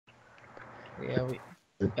Yeah, we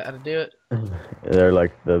gotta do it. They're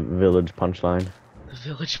like the village punchline. The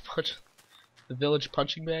village punch, the village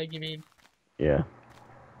punching bag. You mean? Yeah,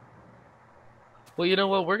 Well, you know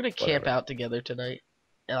what? We're gonna camp whatever. out together tonight,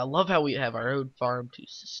 and I love how we have our own farm to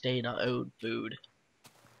sustain our own food.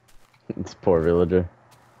 This poor villager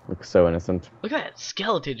looks so innocent. Look at that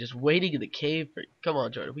skeleton just waiting in the cave for. Come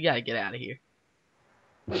on, Jordan. We gotta get out of here.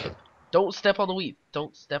 Don't step on the wheat.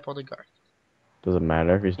 Don't step on the garden. Does it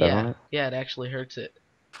matter if you step on Yeah, it? yeah, it actually hurts it.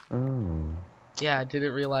 Oh. Yeah, I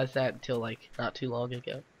didn't realize that until like not too long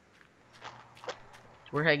ago.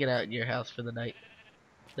 We're hanging out in your house for the night.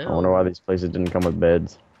 I wonder No, why these places didn't come with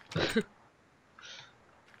beds. that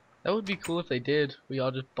would be cool if they did. We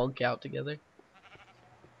all just bunk out together.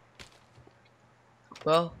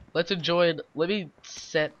 Well, let's enjoy it. Let me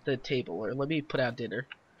set the table, or let me put out dinner.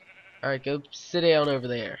 Alright, go sit down over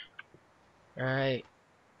there. Alright,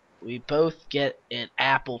 we both get an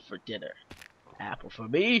apple for dinner. Apple for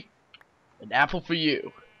me, an apple for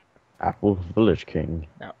you. Apple Village King.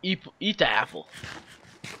 Now eat the apple.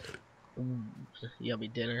 Mm, yummy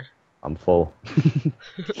dinner. I'm full. I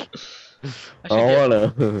I should get.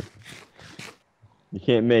 don't wanna. You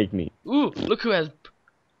can't make me. Ooh, look who has.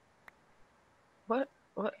 What?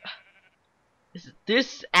 What?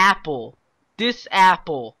 This apple. This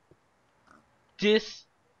apple. This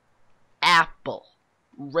apple.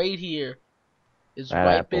 Right here is That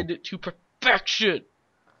apple. ripened to perfection.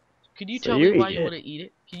 Can you So tell you me why eat you it. wouldn't eat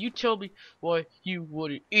it? Can you tell me why you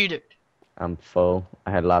wouldn't eat it? I'm full.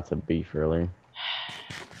 I had lots of beef earlier.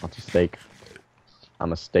 Lots of steak.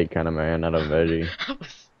 I'm a steak kind of man, not a veggie. I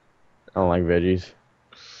don't like veggies.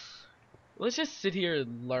 Let's just sit here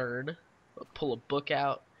and learn. Pull a book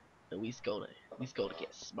out, and we's gonna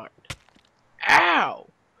get smart. Ow!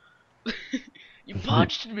 You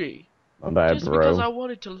punched me My bad, just because bro. I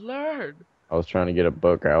wanted to learn. I was trying to get a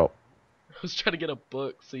book out. I was trying to get a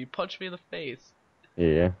book, so you punched me in the face.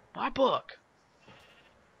 Yeah. My book.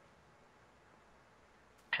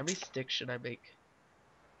 How many sticks should I make?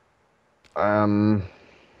 Um,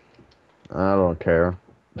 I don't care.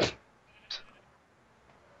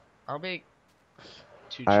 I'll make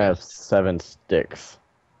two I have chests. 7 sticks.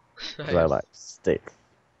 I 'Cause I have like sticks.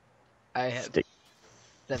 I have Stick.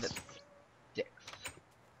 7 sticks.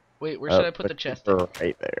 Wait, where should Oh, I put the chest?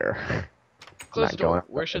 right there. I'm Close the not going door. up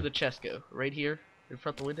Where should there. the chest go? Right here, in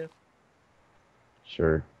front of the window.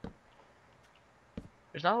 Sure.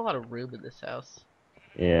 There's not a lot of room in this house.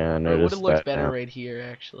 Yeah, I Or it would have noticed looked that better now. right here,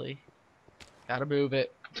 actually. Gotta move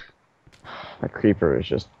it. That creeper is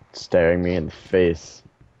just staring me in the face.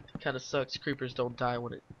 Kind of sucks. Creepers don't die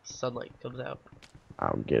when sunlight comes out.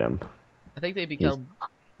 I'll get him. I think they He's become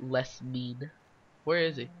less mean. Where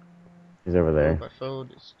is he? he's over Oh, there. my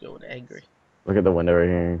phone is going angry. Look at the window right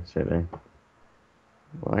here. Sit there.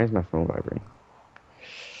 Why is my phone vibrating?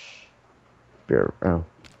 Oh, it's not.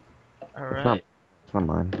 Alright. It's not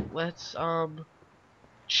mine. Let's,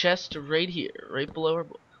 chest right here, right below our.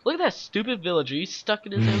 Look at that stupid villager. He's stuck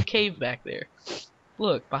in his own cave back there.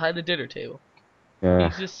 Look, behind the dinner table. Yeah.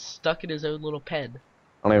 He's just stuck in his own little pen.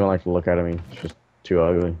 I don't even like to look at him. He's just too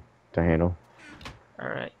ugly to handle.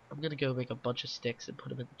 Alright, I'm gonna go make a bunch of sticks and put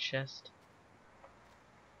them in the chest.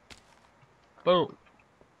 Boom.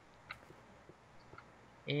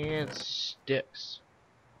 And sticks.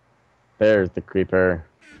 There's the creeper.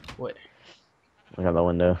 Wait. Look out the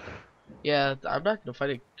window. Yeah, I'm not gonna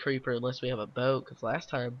fight a creeper unless we have a boat, because last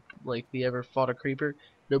time, like, we ever fought a creeper,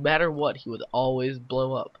 no matter what, he would always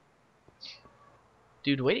blow up.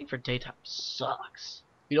 Dude, waiting for daytime sucks.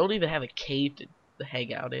 We don't even have a cave to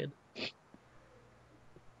hang out in.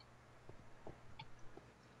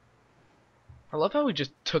 I love how we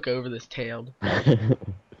just took over this town.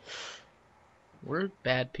 We're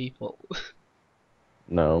bad people.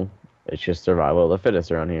 No, it's just survival of the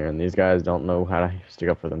fittest around here, and these guys don't know how to stick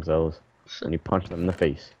up for themselves. When you punch them in the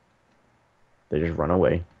face, they just run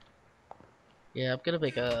away. Yeah, I'm gonna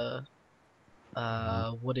make a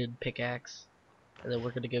wooden pickaxe, and then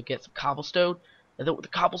we're gonna go get some cobblestone, and then with the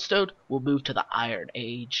cobblestone, we'll move to the Iron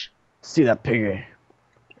Age. See that piggy?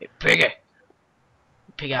 Hey, piggy!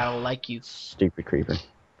 Pig, I don't like you. Stupid creeper.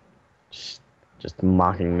 Just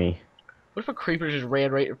mocking me. What if a creeper just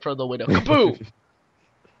ran right in front of the window? Kaboom!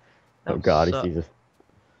 That Oh would god, he suck. sees us.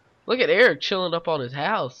 Look at Eric chilling up on his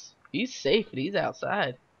house. He's safe and he's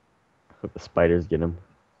outside. Hope the spiders get him.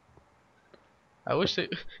 I wish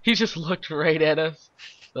he just looked right at us.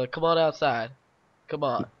 Like, come on outside. Come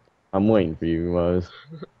on. I'm waiting for you, Mose.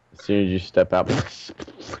 As soon as you step out.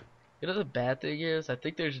 You know the bad thing is, I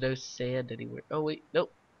think there's no sand anywhere. Oh wait,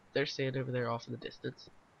 nope. There's sand over there off in the distance.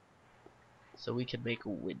 So we can make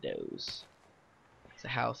windows. The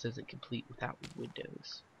house isn't complete without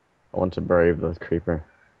windows. I want to brave the creeper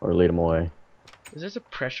or lead him away. Is this a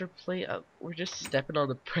pressure plate? We're just stepping on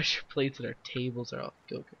the pressure plates and our tables are off.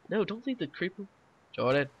 Go. No, don't leave the creeper.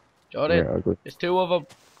 Jordan. Jordan. You're ugly. There's two of them.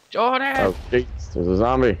 Jordan. Oh, jeez. There's a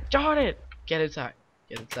zombie. Jordan. Get inside.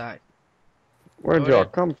 Get inside. Where'd y'all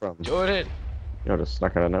come from? Jordan. Y'all just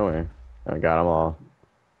snuck out of nowhere. I got them all.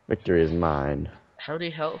 Victory is mine. How many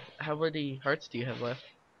hearts do you have left?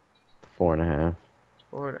 4.5.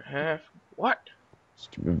 4.5. What?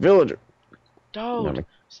 Stupid villager. Don't.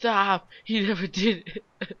 Stop. He never did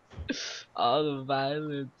it. All the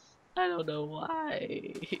violence. I don't know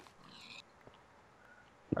why.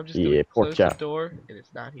 I'm just gonna close the door and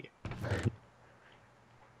it's not here.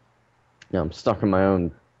 Yeah, I'm stuck in my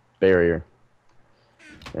own barrier.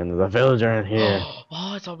 And there's a villager in here.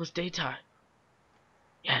 Oh, it's almost daytime.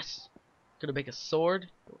 Yes. Gonna make a sword.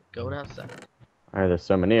 Going outside. Alright, there's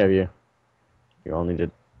so many of you. You all need to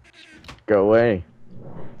go away.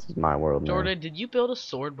 This is my world now. Jordan, did you build a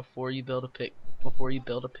sword before you build a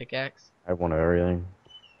pickaxe? I want everything.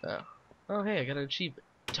 Oh. Oh hey, I got an achievement.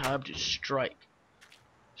 Time to strike.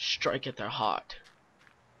 Strike at their heart.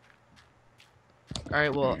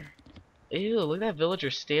 Alright, well. Ew, look at that villager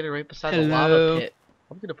standing right beside the lava pit.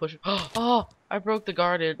 I'm gonna push it. Oh, I broke the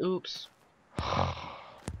garden. Oops.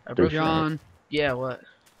 I broke John. Yeah, what?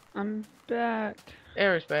 I'm back.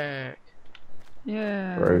 Eric's back.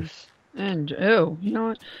 Yeah. Gross. And you know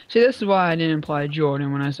what? See, this is why I didn't imply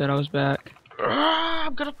Jordan when I said I was back.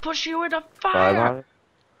 I'm gonna push you in the fire.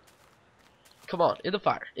 Come on, in the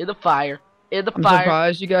fire. In the fire. In the I'm fire.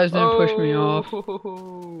 surprised you guys didn't push me off.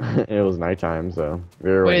 It was nighttime, so we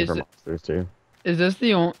were waiting for monsters too. Is this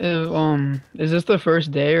the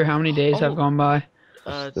first day, or how many days have gone by?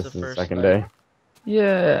 It's This the is the first second night. day.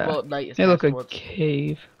 Yeah. Well, night is They look past a once.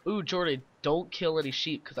 cave. Ooh, Jordan, don't kill any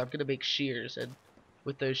sheep, because I'm gonna make shears, and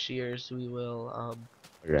with those shears we will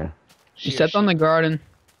Okay. You stepped on the garden.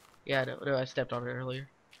 Yeah, no, I stepped on it earlier.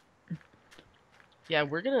 Yeah, I'm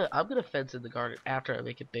gonna fence in the garden after I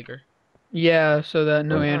make it bigger. Yeah, so that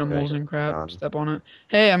no Okay. animals and crap Done. step on it.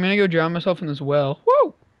 Hey, I'm gonna go drown myself in this well.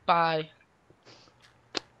 Woo! Bye.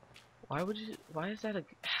 Why is that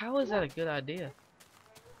how is that a good idea?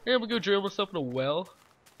 Hey, I'm gonna go drill myself in a well.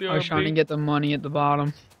 I was trying to get the money at the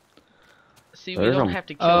bottom. See, we don't have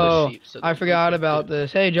to kill the Oh, sheep. So I forgot about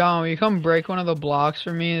this. Hey, John, will you come break one of the blocks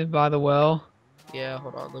for me by the well? Yeah,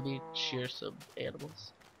 hold on. Let me shear some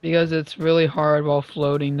animals. Because it's really hard while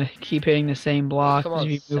floating to keep hitting the same block. Come on,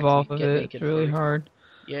 If you move sexy, off of get it, naked it's really for me. hard.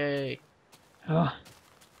 Yay. Ugh.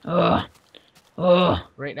 Ugh. Ugh.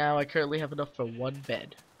 Right now, I currently have enough for one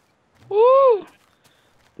bed. Woo!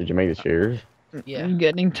 Did you make the shears? Yeah. I'm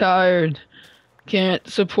getting tired. Can't I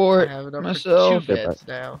support have enough myself. for 2 beds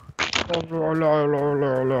now.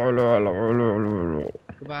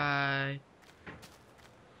 Goodbye.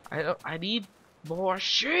 I need more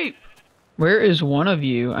sheep. Where is one of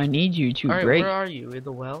you? I need you to Alright, break. where are you? In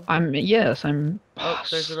the well? I'm Oh,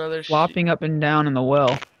 there's another flopping up and down in the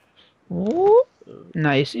well. Woo.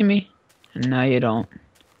 Now you see me, and now you don't.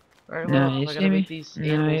 Alright, Now well, you I see gotta me? make these No,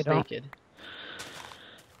 you animals don't. naked.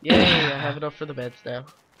 Yay, I have enough for the beds now.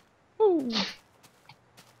 Woo.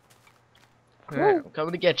 Alright, I'm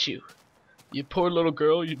coming to get you. You poor little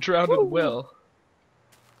girl, you drowned in the well.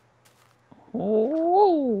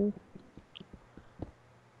 Woo.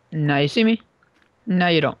 Now you see me? Now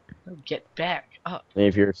you don't. Oh, get back up.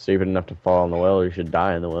 If you're stupid enough to fall in the well, you should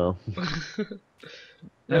die in the well.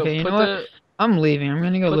 No, Okay, you put know what? I'm leaving. I'm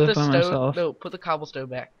gonna go put live the by stone. myself. No, put the cobblestone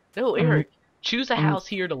back. No, Eric, choose a house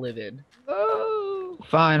here to live in. Oh,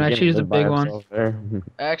 fine, He I can choose the live by big one. himself there.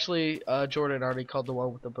 Actually, Jordan already called the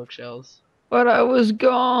one with the bookshelves. But I was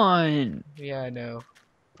gone. Yeah, I know.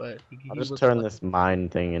 But he I'll just looks turn like- this mine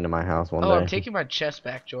thing into my house one Oh, day. I'm taking my chest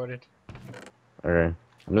back, Jordan. Okay.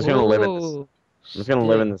 I'm just gonna live in this. Whoa, I'm just gonna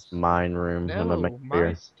live in this sticks. mine room. I'm gonna No, make my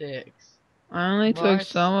beer. sticks. I only My took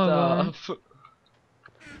some of them. stuff.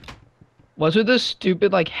 What's with this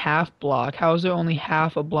stupid like half block? How is there only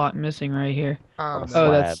half a block missing right here? Oh, Oh,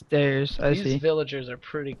 Slab. that's stairs. I These see. villagers are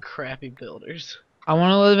pretty crappy builders. I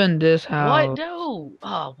want to live in this What? house. No!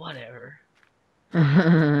 Oh, whatever.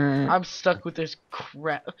 Actually, I'm stuck with this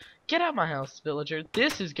crap. Get out my house, villager.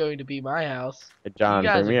 This is going to be my house. Hey, John, you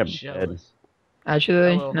guys bring me are a bed. jealous.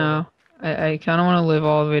 will, no. I kind of want to live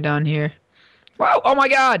all the way down here. Wow! Oh my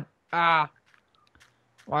God! Ah!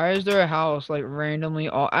 Why is there a house like randomly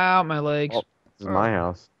all out my legs? Oh, this is my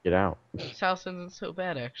house. Get out. This house isn't so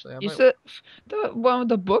bad, actually. You said the one with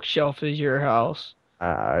the bookshelf is your house.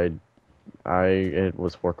 It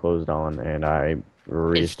was foreclosed on, and I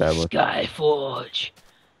reestablished. Skyforge.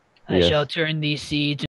 I Yes. shall turn these seeds